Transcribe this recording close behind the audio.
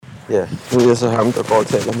Ja, nu er jeg så ham, der går og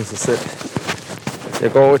taler med sig selv.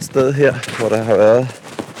 Jeg går et sted her, hvor der har været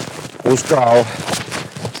grusgrave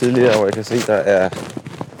tidligere, hvor jeg kan se, der er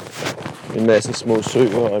en masse små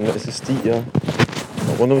søer og en masse stier.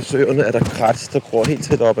 Og rundt om søerne er der krat, der gror helt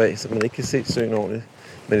tæt opad, så man ikke kan se søen ordentligt.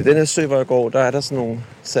 Men i den her sø, hvor jeg går, der er der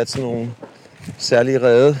sat sådan nogle særlige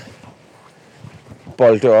rede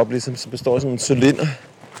bolde op, ligesom, som består af sådan en cylinder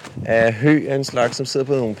af hø af en slags, som sidder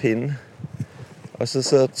på nogle pinde. Og så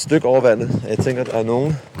sidder et stykke over vandet. Jeg tænker, at der er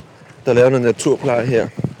nogen, der laver noget naturpleje her,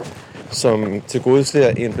 som tilgodeser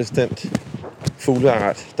en bestemt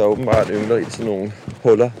fugleart, der åbenbart yngler i sådan nogle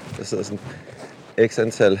huller, der sidder sådan x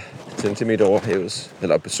antal centimeter over havets,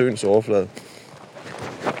 eller besøgens overflade.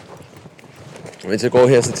 Mens jeg går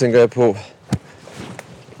her, så tænker jeg på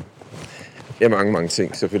mange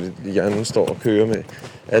ting. Selvfølgelig, hjernen står og kører med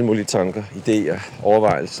alle mulige tanker, idéer,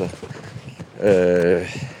 overvejelser,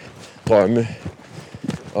 drømme.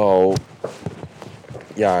 Og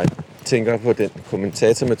jeg tænker på den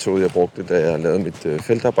kommentatormetode, jeg brugte, da jeg lavede mit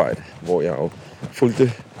feltarbejde, hvor jeg jo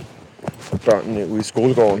fulgte børnene ude i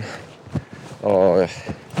skolegården. Og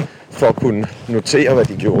for at kunne notere, hvad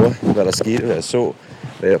de gjorde, hvad der skete, hvad jeg så,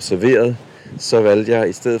 hvad jeg observerede, så valgte jeg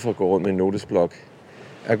i stedet for at gå rundt med en notesblok,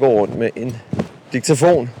 at gå rundt med en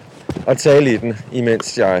diktafon og tale i den,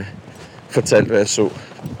 imens jeg fortalte, hvad jeg så.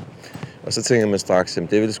 Og så tænker man straks, at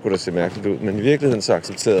det ville sgu da se mærkeligt ud. Men i virkeligheden så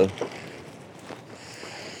accepterede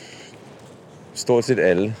stort set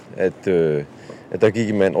alle, at der gik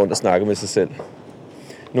en mand rundt og snakkede med sig selv.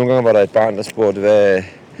 Nogle gange var der et barn, der spurgte, hvad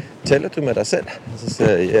taler du med dig selv? Og så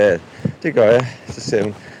sagde jeg, ja, det gør jeg. Så sagde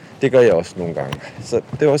hun, det gør jeg også nogle gange. Så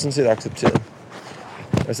det var sådan set accepteret.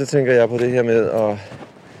 Og så tænker jeg på det her med at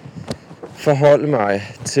forholde mig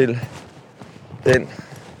til den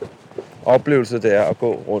oplevelse, det er at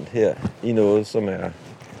gå rundt her i noget, som er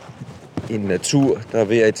en natur, der er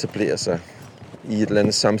ved at etablere sig i et eller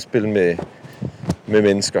andet samspil med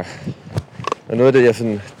mennesker. Og noget af det, jeg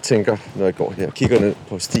sådan tænker, når jeg går her, kigger ned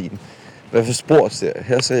på stien, hvad for spor ser jeg?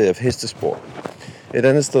 Her ser jeg hestespor. Et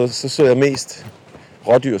andet sted, så så jeg mest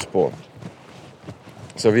rådyrspor.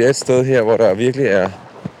 Så vi er et sted her, hvor der virkelig er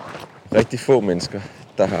rigtig få mennesker,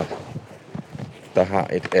 der har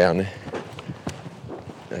et ærne.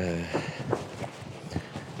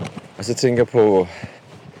 Og så tænker jeg på,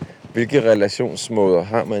 hvilke relationsmåder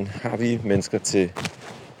har vi mennesker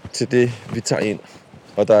til det, vi tager ind.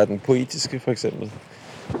 Og der er den poetiske, for eksempel.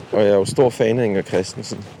 Og jeg er jo stor fan af Inger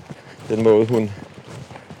Christensen. Den måde, hun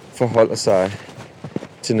forholder sig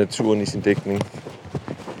til naturen i sin digtning.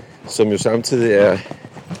 Som jo samtidig er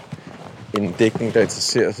en digtning, der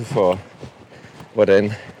interesserer sig for,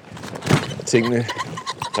 hvordan tingene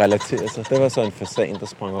relaterer sig. Der var så en fasan, der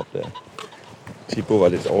sprang op der. Thibaut var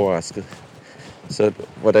lidt overrasket. Så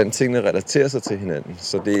hvordan tingene relaterer sig til hinanden.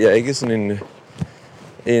 Så det er ikke sådan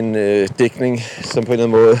en digtning, som på en eller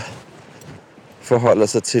anden måde forholder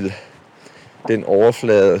sig til den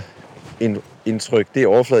overflade indtryk, det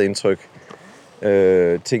overfladeindtryk,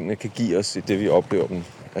 tingene kan give os i det, vi oplever dem.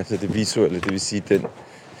 Altså det visuelle, det vil sige det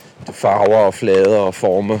farver og flader og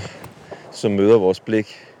former, som møder vores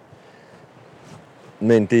blik.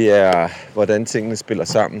 Men det er, hvordan tingene spiller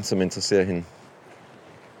sammen, som interesserer hende.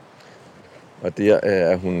 Og der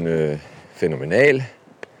er hun fænomenal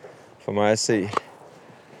for mig at se.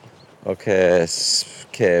 Og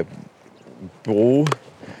kan bruge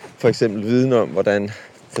for eksempel viden om, hvordan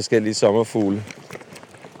forskellige sommerfugle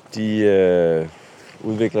de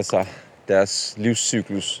udvikler sig, deres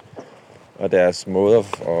livscyklus og deres måder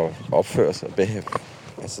at opføre sig,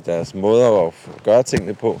 altså deres måder at gøre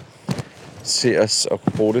tingene på, ser os og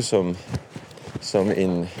kunne bruge det som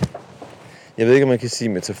en, jeg ved ikke om man kan sige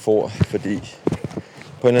metafor, fordi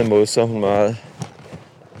på en eller anden måde så er hun meget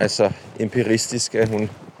empiristisk, at hun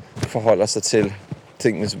forholder sig til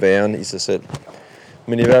tingenes væren i sig selv.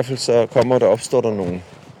 Men i hvert fald så opstår der nogle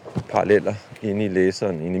paralleller inde i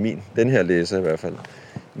læseren, inde i den her læser i hvert fald,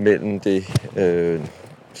 mellem det,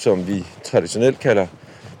 som vi traditionelt kalder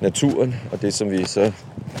naturen, og det, som vi så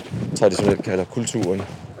traditionelt kalder kulturen,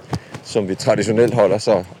 som vi traditionelt holder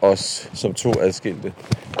sig også som to adskilte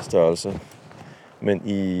størrelser. Men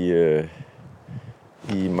i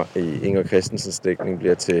Inger Christensens dækning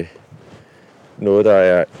bliver til noget, der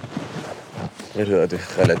er,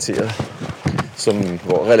 relateret,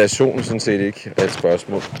 hvor relationen sådan set ikke er et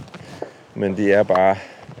spørgsmål, men det er bare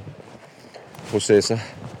processer,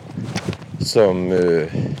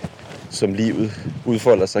 som livet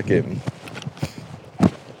udfolder sig gennem.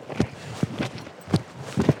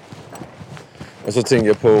 Og så tænker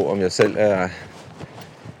jeg på, om jeg selv er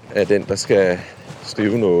den, der skal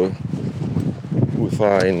skrive noget ud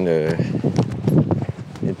fra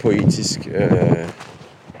en poetisk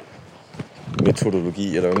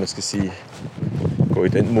metodologi, eller hvad man skal sige, gå i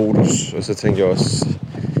den modus. Og så tænkte jeg også,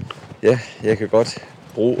 ja, jeg kan godt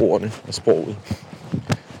bruge ordene og sproget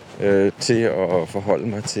til at forholde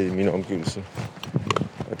mig til mine omgivelser.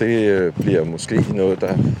 Og det bliver måske noget,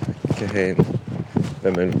 der kan have en,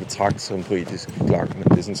 hvad man betragter som poetisk klang, men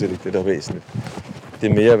det er sådan set ikke det, der er væsentligt. Det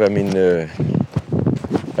er mere, hvad mine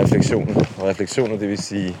refleksioner, og refleksioner, det vil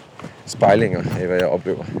sige spejlinger af, hvad jeg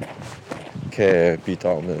oplever, kan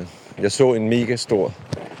bidrage med. Jeg så en mega stor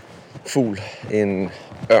fugl, en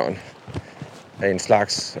ørn af en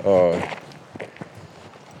slags, og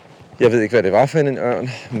jeg ved ikke, hvad det var for en ørn,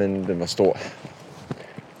 men den var stor.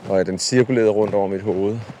 Og den cirkulerede rundt over mit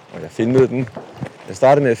hoved, og jeg filmede den. Jeg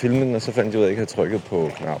startede med at filme den, og så fandt jeg ud af, at jeg ikke havde trykket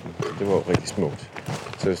på knappen. Så det var jo rigtig smukt.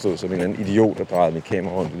 Så jeg stod som en eller anden idiot, der drejede mit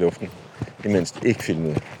kamera rundt i luften, imens det ikke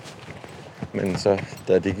filmede. Men så,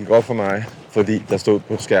 da det gik op for mig, fordi der stod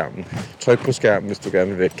på skærmen, tryk på skærmen, hvis du gerne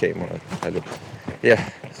vil vække kameraet. Hallo. Ja,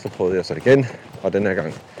 så prøvede jeg så igen, og den her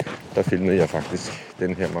gang, der filmede jeg faktisk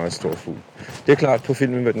den her meget store fugl. Det er klart, på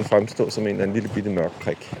filmen vil den fremstå som en eller anden lille bitte mørk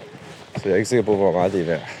prik. Så jeg er ikke sikker på, hvor meget det er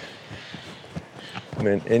værd.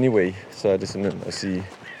 Men anyway, så er det simpelthen at sige,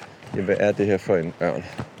 jamen, hvad er det her for en ørn?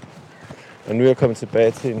 Og nu er jeg kommet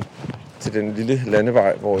tilbage til den lille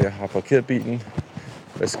landevej, hvor jeg har parkeret bilen,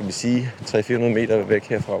 hvad skal vi sige, 300-400 meter væk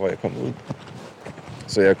herfra, hvor jeg kom ud.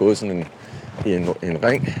 Så jeg er gået sådan en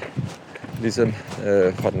ring, ligesom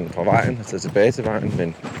fra vejen, altså tilbage til vejen,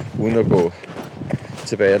 men uden at gå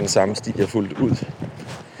tilbage af den samme sti, jeg fulgte ud.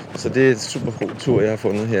 Så det er et super god tur, jeg har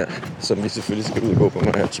fundet her, som vi selvfølgelig skal ud og gå på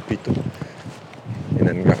Machu Picchu en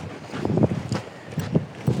anden gang.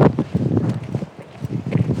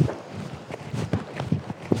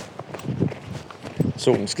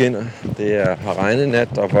 Solen skinner. Det har regnet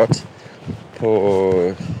nat og vådt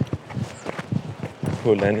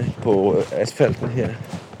på asfalten her.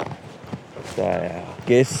 Der er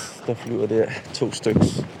gæs, der flyver der. 2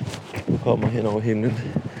 styks kommer hen over himlen.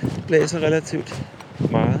 Det blæser relativt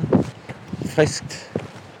meget. Friskt.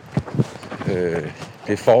 Det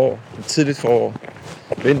er forår. Et tidligt forår.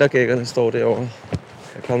 Vintergækkerne står derovre.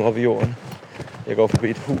 Jeg kommer op i jorden. Jeg går forbi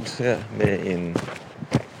et hus her med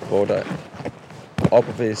hvor der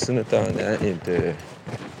oppe ved siden af døren er et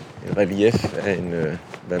relief af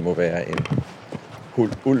hvad må være en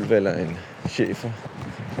ulv eller en schæfer.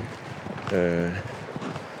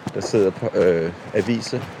 Der sidder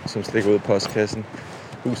aviser, som stikker ud af postkassen.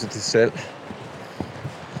 Huset til salg.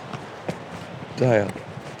 Der er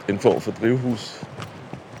en form for drivhus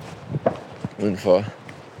udenfor,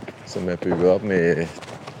 som er bygget op med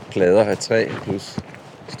plader af træ plus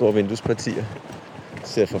store vinduespartier. Det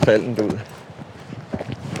ser forfaldent ud.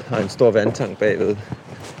 Har en stor vandtank bagved.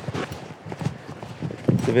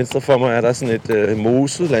 Til venstre for mig er der sådan et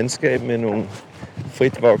moset landskab med nogle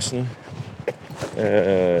fritvoksende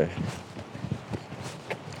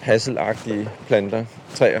hasselagtige planter,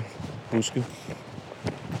 træer, buske.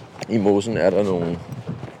 I mosen er der nogle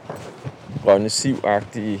grønne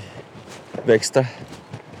sivagtige vækster,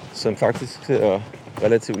 som faktisk ser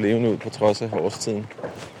relativt levende ud på trods af årstiden.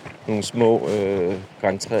 Nogle små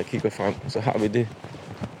grantræer kigger frem, så har vi det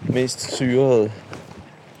mest syrede.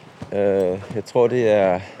 Jeg tror det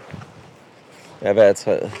er hvad er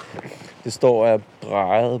træet? Det står er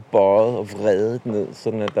drejet, bøjet og vredet ned,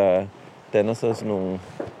 sådan at der danner sig sådan nogle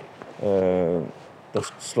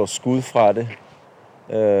der slår skud fra det.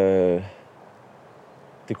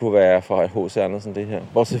 Det kunne være fra H.C. Andersen det her.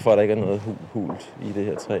 Bortset fra at der ikke er noget hult i det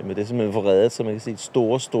her træ, men det er simpelthen vredet, så man kan se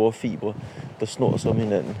store fibre, der snor sig om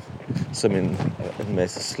hinanden, som en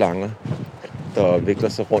masse slanger, der vikler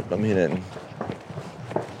sig rundt om hinanden.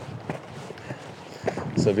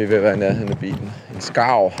 Så vi vil være i nærheden af bilen. En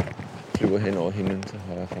skarv flyver hen over himlen til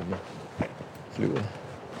højre for mig. Flyver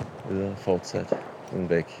videre fortsat uden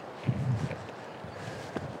væk.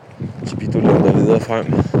 Chipito lunder videre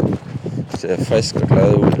frem. Ser frisk og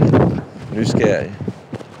glad ud. Nysgerrig.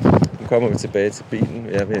 Nu kommer vi tilbage til bilen.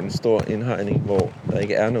 Vi er ved en stor indhegning, hvor der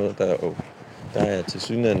ikke er noget. Der er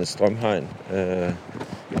tilsyneladende strømhegn.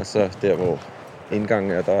 Og så der, hvor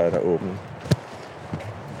indgangen er, der er der åbent.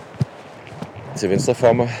 Til venstre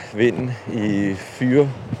for mig vinden i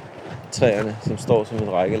fyretræerne, som står som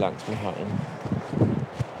en række langs med hegnen.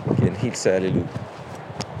 Det giver en helt særlig lyd.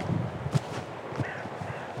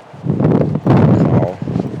 Krav.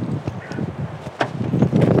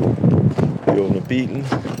 Vi åbner bilen.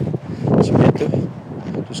 Chipito,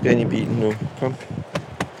 du skal ind i bilen nu. Kom.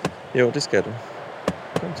 Jo, det skal du.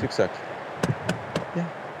 Kom, sagt. Ja,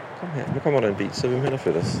 kom her. Nu kommer der en bil, så vi må hen og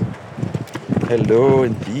flytte os. Hallo,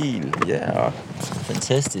 en bil. Ja,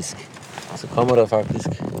 fantastisk. Så kommer der faktisk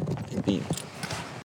en.